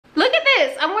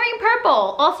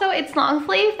purple. Also, it's long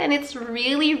sleeve and it's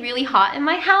really hot in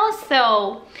my house,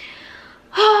 so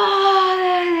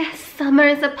summer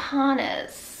is upon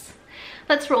us.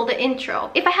 Let's roll the intro.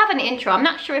 If I have an intro, I'm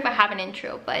not sure if I have an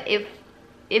intro, but if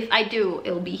I do,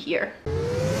 it'll be here.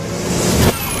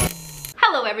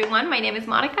 Hello everyone, my name is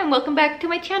Monica and welcome back to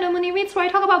my channel Mooni Reads, where I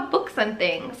talk about books and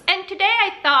things. And today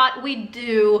I thought we'd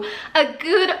do a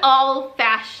good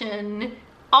old-fashioned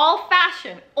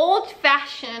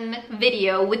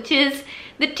video, which is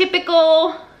the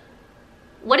typical,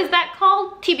 what is that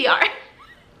called? TBR. Can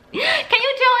you tell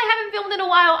I haven't filmed in a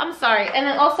while? I'm sorry. And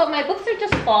then also my books are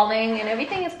just falling and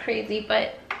everything is crazy,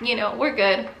 but you know, we're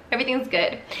good. Everything's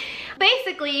good.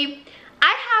 Basically,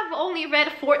 I have only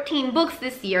read 14 books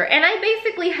this year, and I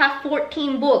basically have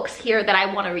 14 books here that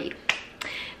I want to read.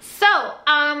 So,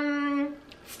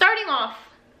 starting off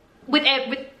with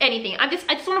anything, I just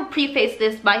want to preface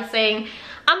this by saying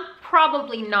I'm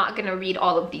probably not gonna read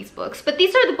all of these books, but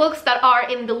these are the books that are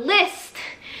in the list.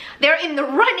 They're in the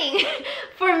running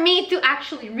for me to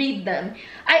actually read them.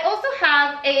 I also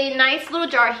have a nice little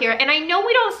jar here, and I know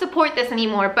we don't support this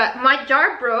anymore, but my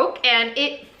jar broke and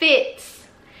it fits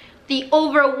the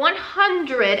over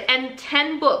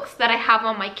 110 books that I have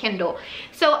on my Kindle.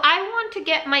 So I want to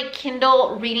get my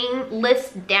Kindle reading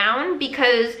list down,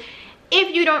 because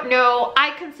if you don't know,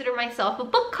 I consider myself a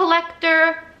book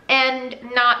collector and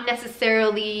not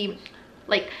necessarily,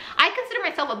 like, I consider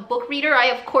myself a book reader. I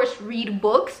of course read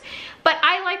books, but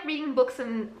I like reading books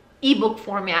in ebook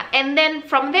format, and then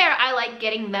from there I like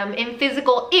getting them in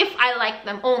physical if I like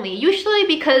them only, usually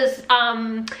because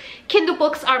Kindle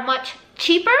books are much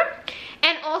cheaper,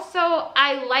 and also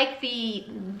I like the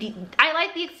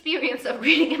experience of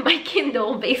reading in my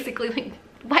Kindle. Basically, like,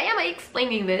 why am I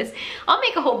explaining this? I'll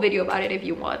make a whole video about it if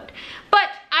you want.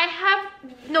 But I have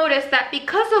noticed that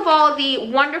because of all the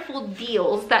wonderful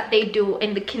deals that they do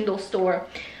in the Kindle store,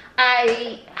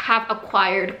 I have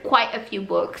acquired quite a few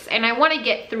books, and I want to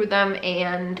get through them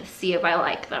and see if I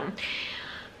like them.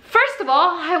 First of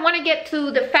all, I want to get to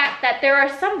the fact that there are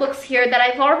some books here that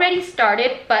I've already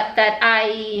started but that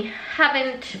I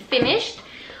haven't finished.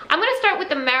 I'm going to start with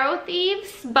The Marrow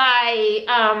Thieves by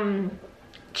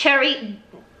Cherry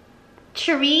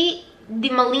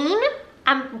DeMaline.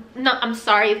 I'm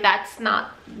sorry if that's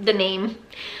not the name.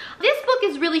 This book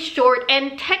is really short,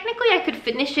 and technically I could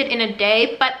finish it in a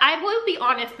day, but I will be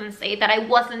honest and say that I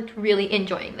wasn't really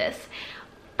enjoying this.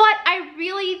 But I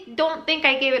really don't think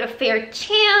I gave it a fair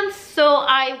chance, so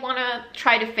I want to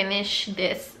try to finish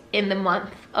this in the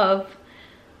month of...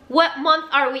 What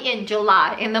month are we in?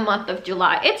 July. In the month of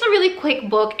July. It's a really quick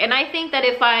book, and I think that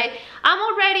if I'm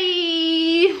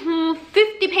already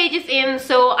 50 pages in,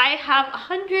 so I have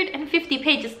 150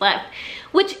 pages left,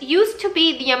 which used to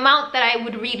be the amount that I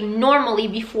would read normally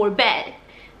before bed.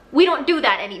 We don't do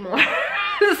that anymore.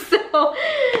 So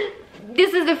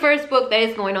this is the first book that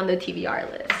is going on the TBR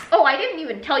list. Oh, I didn't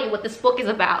even tell you what this book is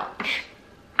about.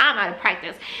 I'm out of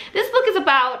practice. This book is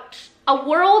about a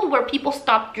world where people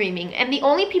stop dreaming, and the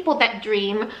only people that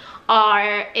dream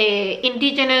are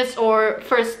indigenous or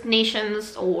First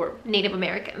Nations or Native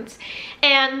Americans,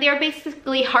 and they're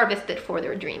basically harvested for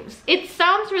their dreams. It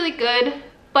sounds really good,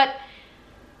 but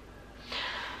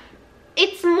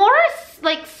it's more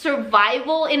like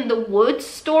survival in the woods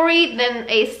story than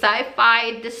a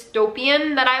sci-fi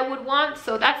dystopian that I would want,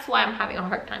 so that's why I'm having a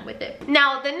hard time with it.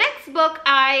 Now, the next book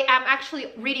I am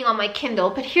actually reading on my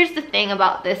Kindle, but here's the thing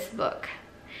about this book.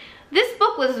 This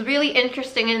book was really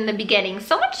interesting in the beginning,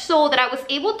 so much so that I was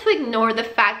able to ignore the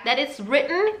fact that it's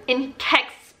written in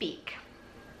text speak.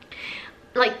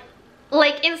 Like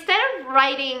instead of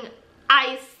writing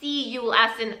I see you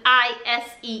as in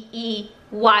I-S-E-E-Y-O-U,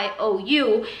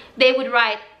 they would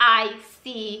write I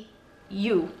see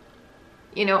you.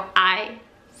 You know, I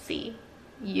see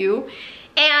you.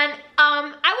 And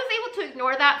I was able to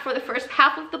ignore that for the first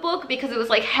half of the book because it was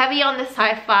like heavy on the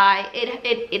sci-fi.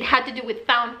 It had to do with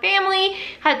found family,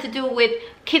 had to do with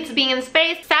kids being in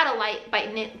space. Satellite by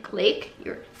Nick Lake,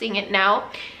 you're seeing it now.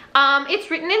 It's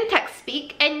written in text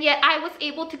speak, and yet I was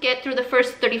able to get through the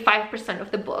first 35% of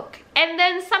the book. And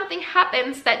then something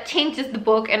happens that changes the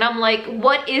book, and I'm like,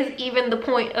 what is even the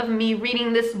point of me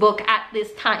reading this book at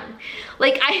this time?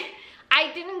 Like,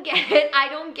 I didn't get it. I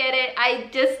don't get it. I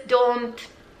just don't...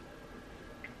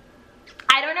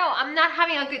 I don't know. I'm not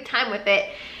having a good time with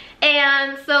it.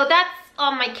 And so that's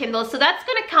on my Kindle. So that's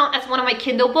going to count as one of my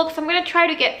Kindle books. I'm going to try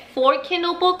to get 4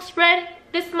 Kindle books read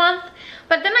this month.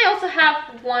 But then I also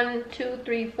have 1, 2,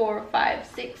 3, 4, 5,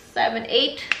 6, 7,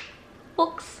 8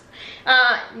 books.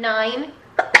 9.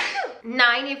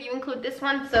 9 if you include this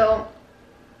one. So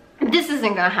this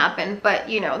isn't gonna happen, but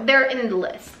you know, they're in the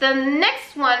list. The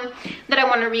next one that I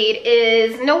want to read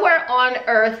is Nowhere on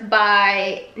Earth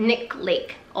by Nick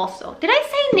Lake. Also, did I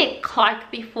say Nick Clark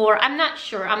before? I'm not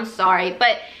sure, I'm sorry,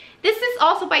 but this is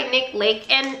also by Nick Lake,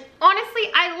 and honestly,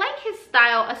 I like his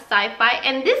style of sci-fi,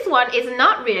 and this one is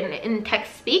not written in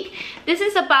text speak. This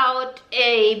is about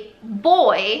a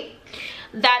boy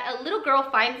that a little girl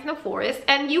finds in the forest,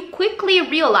 and you quickly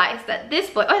realize that this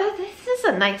boy, oh, this is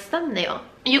a nice thumbnail.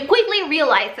 You quickly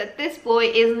realize that this boy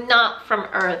is not from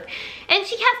Earth, and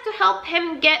she has to help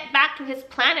him get back to his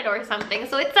planet or something.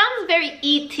 So it sounds very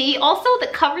ET. Also, the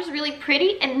cover's really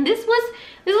pretty, and this was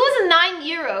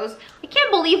 €9. I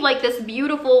can't believe like this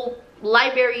beautiful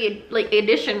library like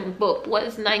edition book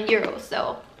was €9.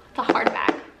 So it's a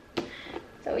hardback.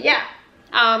 So yeah,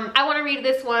 I want to read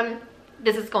this one.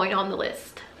 This is going on the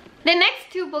list. The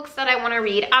next two books that I want to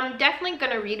read, I'm definitely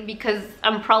going to read because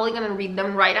I'm probably going to read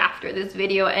them right after this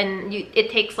video, and it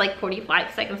takes like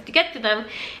 45 seconds to get to them.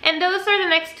 And those are the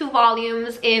next two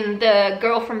volumes in The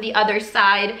Girl from the Other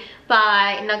Side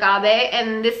by Nagabe.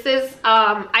 And this is,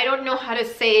 I don't know how to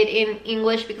say it in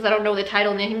English because I don't know the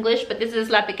title in English, but this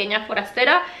is La Pequeña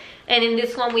Forastera. And in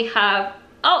this one we have,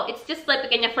 oh, it's just La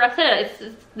Pequeña Forastera.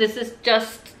 This is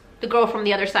just The Girl from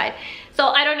the Other Side. So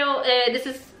I don't know, this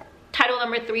is title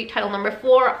number 3, title number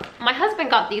 4. My husband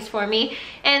got these for me,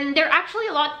 and they're actually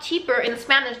a lot cheaper in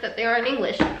Spanish than they are in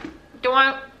English.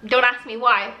 Don't ask me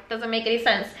why, doesn't make any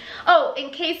sense. Oh, in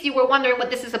case you were wondering what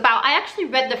this is about, I actually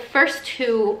read the first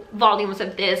 2 volumes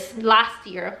of this last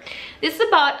year. This is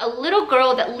about a little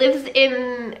girl that lives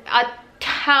in a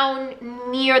town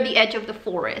near the edge of the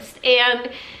forest, and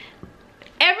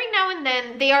every now and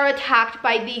then they are attacked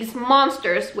by these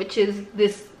monsters, which is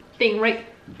this thing right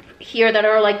here that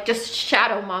are like just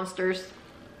shadow monsters.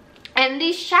 And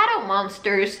these shadow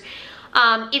monsters,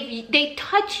 if they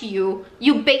touch you,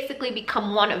 you basically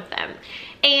become one of them.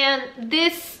 And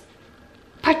this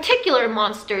particular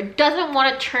monster doesn't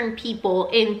want to turn people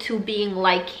into being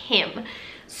like him.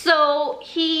 So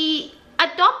he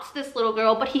adopts this little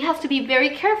girl, but he has to be very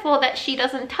careful that she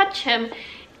doesn't touch him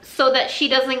so that she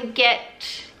doesn't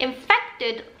get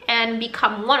infected and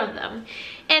become one of them.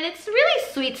 And it's a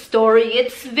really sweet story.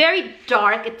 It's very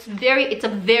dark. It's a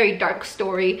very dark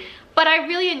story, but I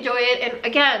really enjoy it. And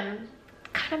again,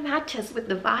 kind of matches with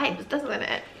the vibes, doesn't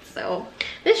it? So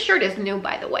this shirt is new,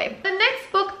 by the way. The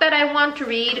next book that I want to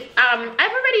read,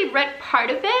 I've already read part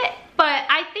of it, but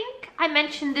I think I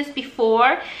mentioned this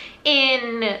before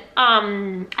in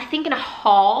I think in a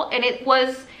haul, and it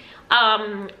was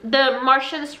The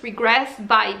Martians Regress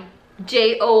by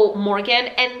J.O. Morgan,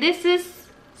 and this is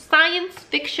science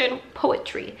fiction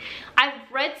poetry. I've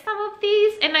read some of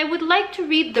these, and I would like to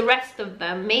read the rest of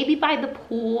them, maybe by the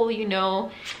pool, you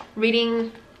know,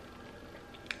 reading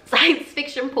science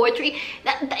fiction poetry.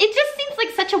 It just seems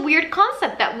like such a weird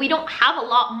concept that we don't have a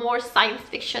lot more science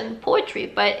fiction poetry,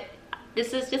 but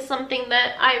this is just something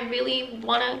that I really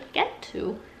want to get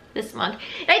to this month.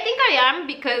 And I think I am,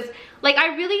 because like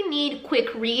I really need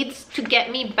quick reads to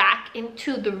get me back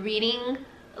into the reading.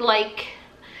 Like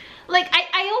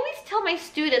I always tell my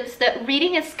students that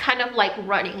reading is kind of like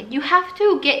running. You have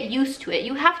to get used to it.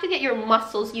 You have to get your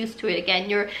muscles used to it again.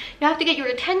 You have to get your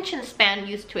attention span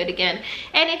used to it again.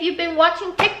 And if you've been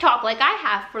watching TikTok like I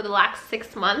have for the last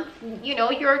 6 months, you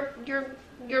know, your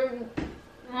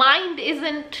mind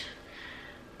isn't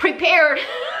prepared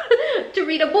to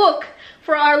read a book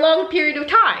for a long period of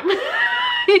time.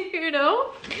 You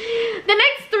know, the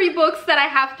next 3 books that I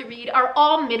have to read are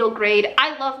all middle grade.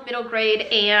 I love middle grade,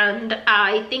 and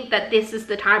I think that this is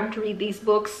the time to read these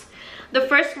books. The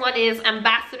first one is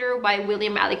Ambassador by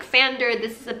William Alexander.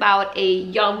 This is about a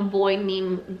young boy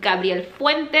named Gabriel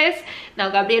Fuentes. Now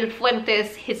Gabriel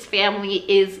Fuentes, his family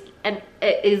is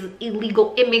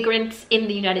illegal immigrants in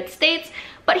the United States,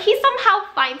 but he somehow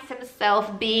finds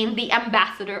himself being the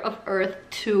ambassador of Earth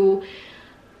to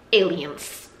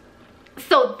aliens.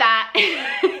 So that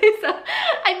is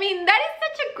I mean, that is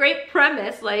such a great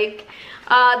premise. Like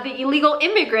the illegal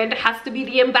immigrant has to be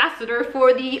the ambassador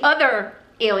for the other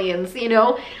aliens, you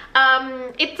know.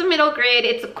 It's a middle grade,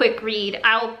 it's a quick read.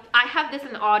 I have this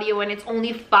in audio, and it's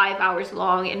only 5 hours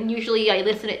long, and usually I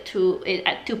listen to it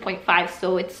at 2.5,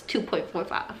 so it's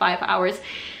 2.45 hours.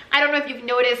 I don't know if you've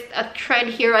noticed a trend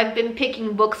here. I've been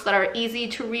picking books that are easy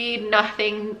to read.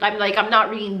 I'm not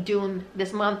reading Dune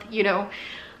this month, you know.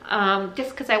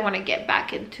 Just because I want to get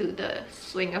back into the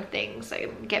swing of things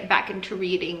and get back into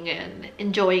reading and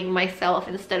enjoying myself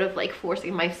instead of like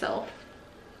forcing myself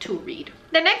to read.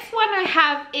 The next one I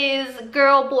have is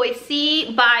Girl Boy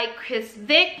C by Chris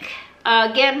Vick.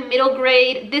 Again, middle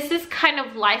grade. This is kind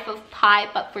of Life of Pi,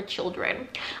 but for children.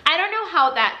 I don't know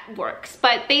how that works,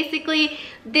 but basically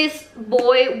this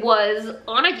boy was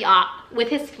on a yacht with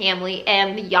his family,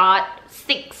 and the yacht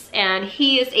sinks, and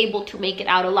he is able to make it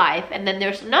out alive. And then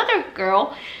there's another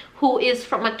girl who is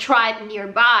from a tribe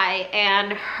nearby,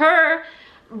 and her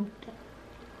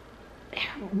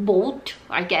boat,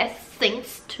 I guess,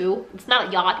 sinks too. It's not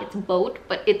a yacht, it's a boat,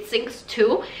 but it sinks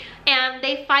too, and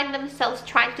they find themselves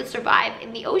trying to survive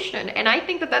in the ocean. And I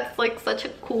think that that's like such a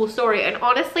cool story, and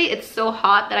honestly it's so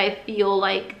hot that I feel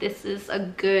like this is a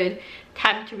good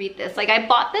time to read this. Like, I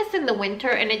bought this in the winter,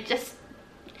 and it just,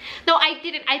 no, I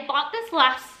didn't. I bought this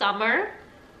last summer,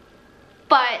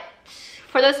 but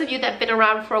for those of you that have been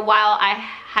around for a while, I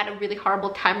had a really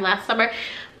horrible time last summer.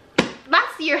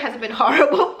 Last year has been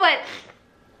horrible, but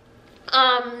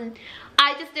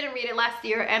I just didn't read it last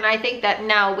year, and I think that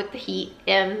now with the heat,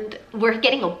 and we're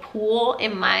getting a pool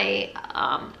in my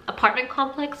apartment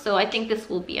complex, so I think this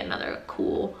will be another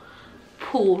cool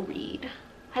pool read.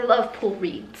 I love pool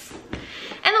reads.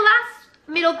 And the last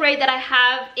middle grade that I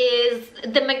have is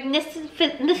The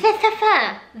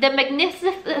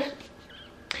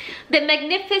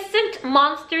Magnificent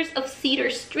Monsters of Cedar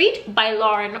Street by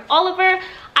Lauren Oliver.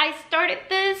 I started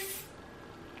this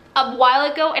a while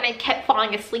ago, and I kept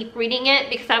falling asleep reading it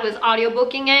because I was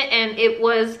audiobooking it, and it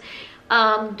was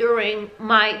during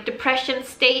my depression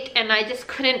state, and I just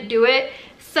couldn't do it.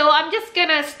 So I'm just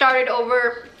gonna start it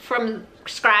over from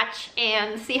scratch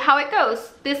and see how it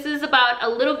goes. This is about a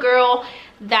little girl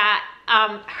that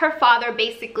her father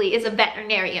basically is a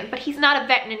veterinarian, but he's not a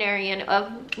veterinarian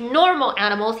of normal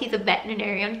animals, he's a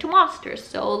veterinarian to monsters.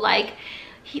 So like,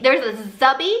 there's a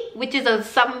Zubby, which is a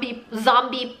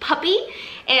zombie puppy,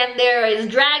 and there is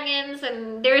dragons,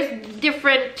 and there's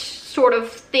different sort of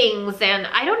things. And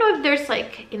I don't know if there's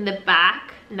like in the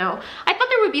back, no, I thought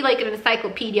there would be like an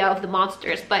encyclopedia of the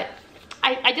monsters, but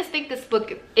I just think this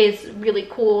book is really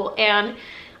cool. And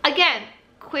again,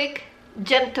 quick,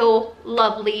 gentle,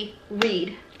 lovely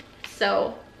read.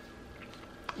 So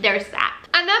there's that.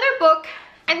 Another book,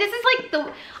 and this is like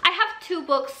I have two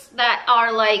books that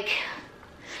are like,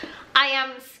 I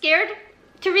am scared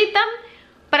to read them,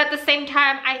 but at the same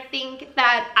time I think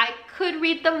that I could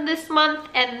read them this month,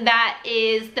 and that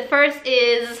is, the first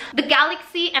is The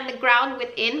Galaxy and the Ground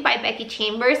Within by Becky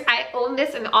Chambers. I own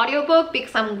this in audiobook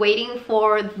because I'm waiting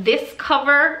for this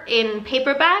cover in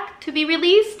paperback to be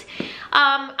released.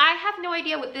 I have no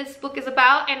idea what this book is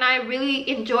about, and I really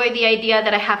enjoy the idea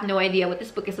that I have no idea what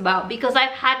this book is about, because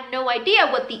I've had no idea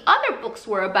what the other books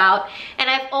were about, and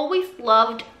I've always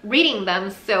loved reading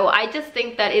them. So I just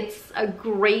think that it's a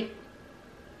great,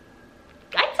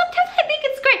 sometimes I think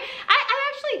it's great. I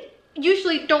actually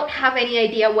usually don't have any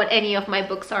idea what any of my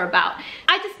books are about.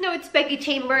 I just know it's Becky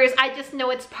Chambers. I just know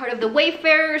it's part of the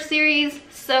Wayfarer series,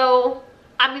 so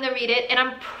I'm gonna read it, and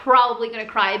I'm probably gonna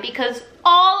cry because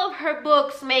all of her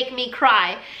books make me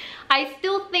cry. I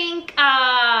still think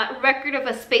Record of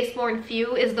a Spaceborne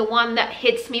Few is the one that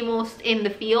hits me most in the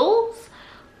feels,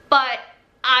 but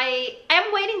I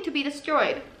am waiting to be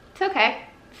destroyed. It's okay.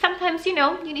 Sometimes, you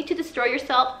know, you need to destroy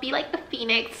yourself, be like the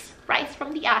phoenix, rise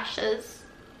from the ashes.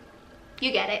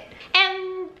 You get it.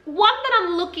 And one that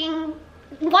I'm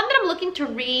looking to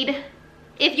read,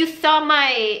 if you saw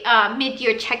my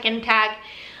mid-year check-in tag,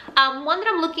 one that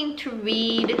I'm looking to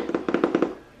read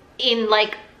in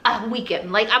like a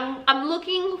weekend. Like I'm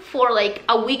looking for like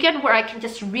a weekend where I can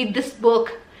just read this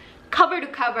book cover to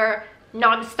cover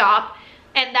non-stop,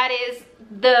 and that is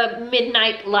The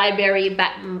Midnight Library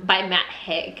by Matt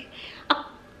Haig.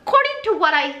 According to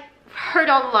what I heard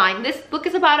online, this book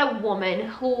is about a woman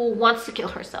who wants to kill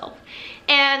herself,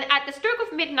 and at the stroke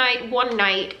of midnight one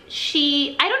night,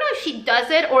 I don't know if she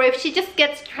does it or if she just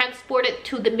gets transported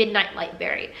to the Midnight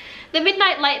Library. The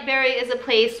Midnight Library is a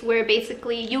place where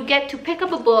basically you get to pick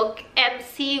up a book and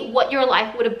see what your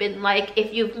life would have been like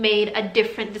if you've made a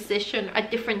different decision, a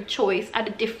different choice at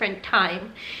a different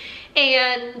time.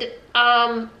 And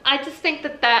I just think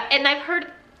that and I've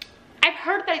heard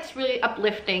that it's really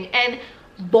uplifting, and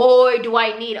boy do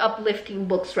I need uplifting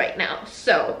books right now.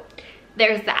 So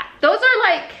there's that. Those are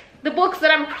like the books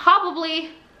that I'm probably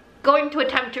going to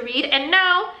attempt to read. And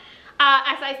now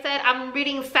as I said, I'm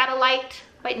reading Satellite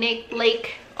by Nate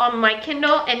Lake on my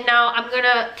Kindle, and now I'm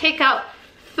gonna take out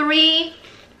 3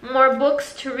 more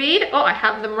books to read. Oh, I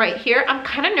have them right here. I'm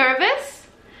kind of nervous,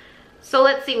 so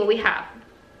let's see what we have.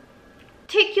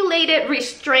 Articulated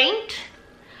Restraint.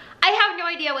 I have no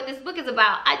idea what this book is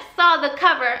about. I saw the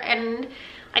cover and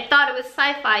I thought it was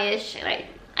sci-fi-ish, and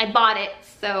I bought it,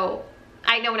 so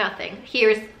I know nothing. Here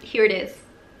it is.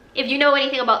 If you know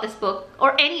anything about this book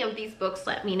or any of these books,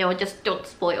 let me know. Just don't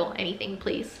spoil anything,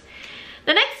 please.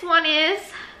 The next one is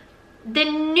The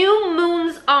New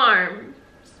Moon's Arms.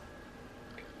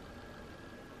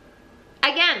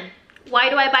 Again, why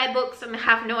do I buy books and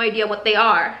have no idea what they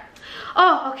are?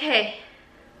 Oh, okay.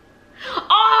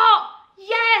 Oh,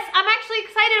 yes, I'm actually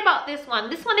excited about this one.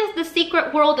 This one is The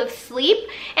Secret World of Sleep,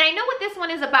 and I know what this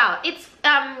one is about.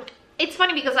 It's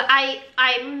funny because I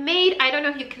don't know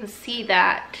if you can see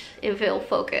that, if it'll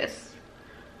focus.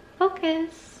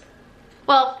 Focus.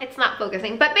 Well, it's not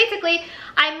focusing, but basically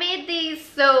I made these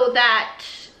so that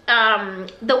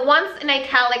the ones in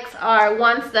italics are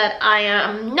ones that I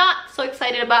am not so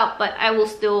excited about, but I will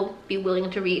still be willing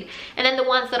to read. And then the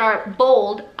ones that are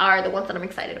bold are the ones that I'm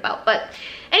excited about. But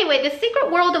anyway, The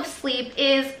Secret World of Sleep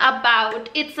is about,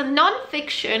 it's a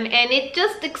non-fiction, and it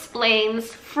just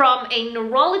explains from a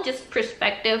neurologist's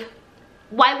perspective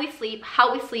why we sleep,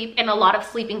 how we sleep, and a lot of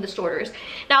sleeping disorders.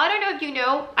 Now, I don't know if you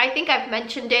know, I think I've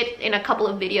mentioned it in a couple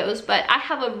of videos, but I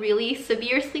have a really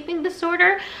severe sleeping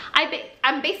disorder.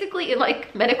 I'm basically in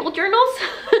like medical journals.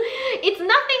 It's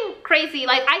nothing crazy.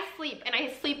 Like, I sleep, and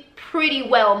I sleep pretty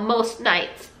well most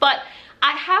nights, but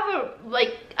I have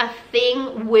a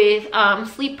thing with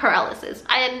sleep paralysis.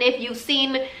 And if you've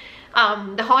seen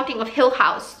The Haunting of Hill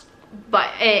House from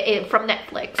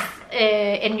Netflix,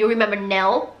 and you remember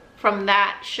Nell from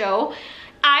that show,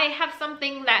 I have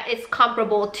something that is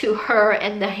comparable to her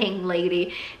and the Hang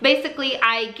Lady. Basically,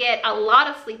 I get a lot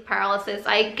of sleep paralysis.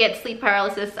 I get sleep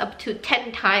paralysis up to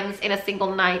 10 times in a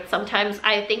single night. Sometimes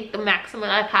I think the maximum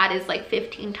I've had is like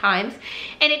 15 times.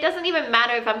 And it doesn't even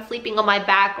matter if I'm sleeping on my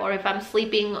back or if I'm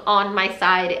sleeping on my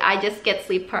side. I just get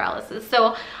sleep paralysis.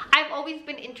 So I've always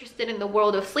been interested in the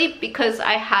world of sleep because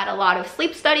I had a lot of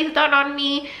sleep studies done on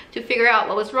me to figure out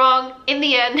what was wrong. In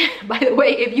the end, by the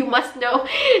way, if you must know,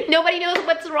 nobody knows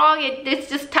what's wrong. It's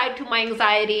just tied to my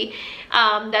anxiety.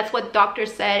 That's what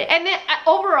doctors said. And then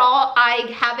overall,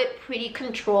 I have it pretty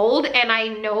controlled, and I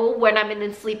know when I'm in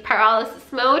a sleep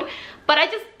paralysis mode. But I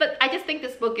just think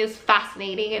this book is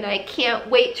fascinating, and I can't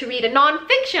wait to read a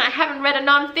nonfiction. I haven't read a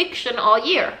nonfiction all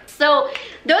year. So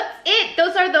that's it.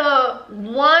 Those are the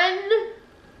 1,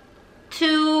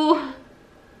 2.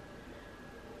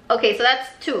 Okay, so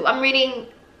that's 2. I'm reading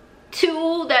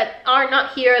 2 that are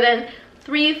not here. Then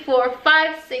 3, 4,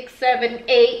 5, 6, 7,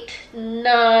 8,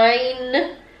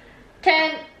 9,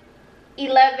 10,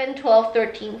 11, 12,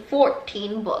 13,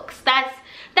 14 books. That's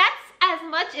as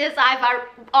much as I've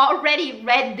already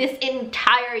read this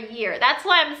entire year. That's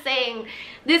why I'm saying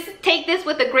take this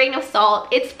with a grain of salt.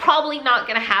 It's probably not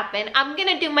gonna happen. I'm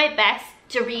gonna do my best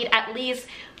to read at least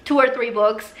 2 or 3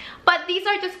 books, but these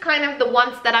are just kind of the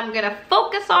ones that I'm gonna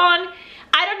focus on.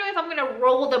 I don't know if I'm gonna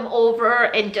roll them over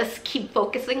and just keep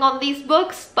focusing on these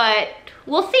books, but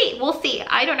we'll see.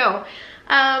 I don't know.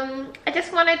 I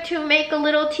just wanted to make a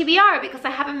little TBR because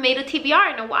I haven't made a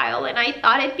TBR in a while, and I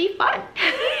thought it'd be fun.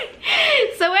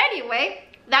 So anyway,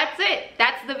 that's it.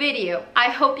 That's the video. I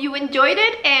hope you enjoyed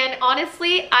it, and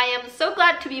honestly, I am so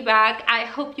glad to be back. I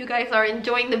hope you guys are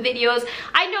enjoying the videos.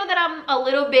 I know that I'm a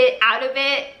little bit out of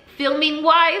it filming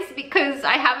wise because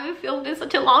I haven't filmed in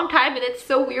such a long time, and it's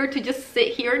so weird to just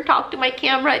sit here and talk to my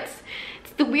camera. It's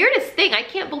the weirdest thing. I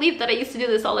can't believe that I used to do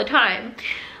this all the time.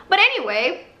 But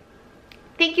anyway,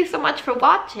 thank you so much for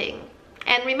watching.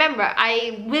 And remember,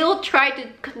 I will try to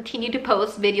continue to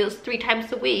post videos 3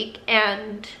 times a week,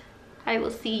 and I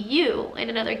will see you in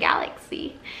another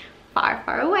galaxy far,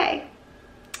 far away.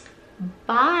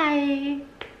 Bye.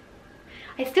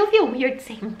 I still feel weird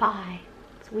saying bye.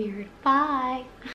 It's weird. Bye.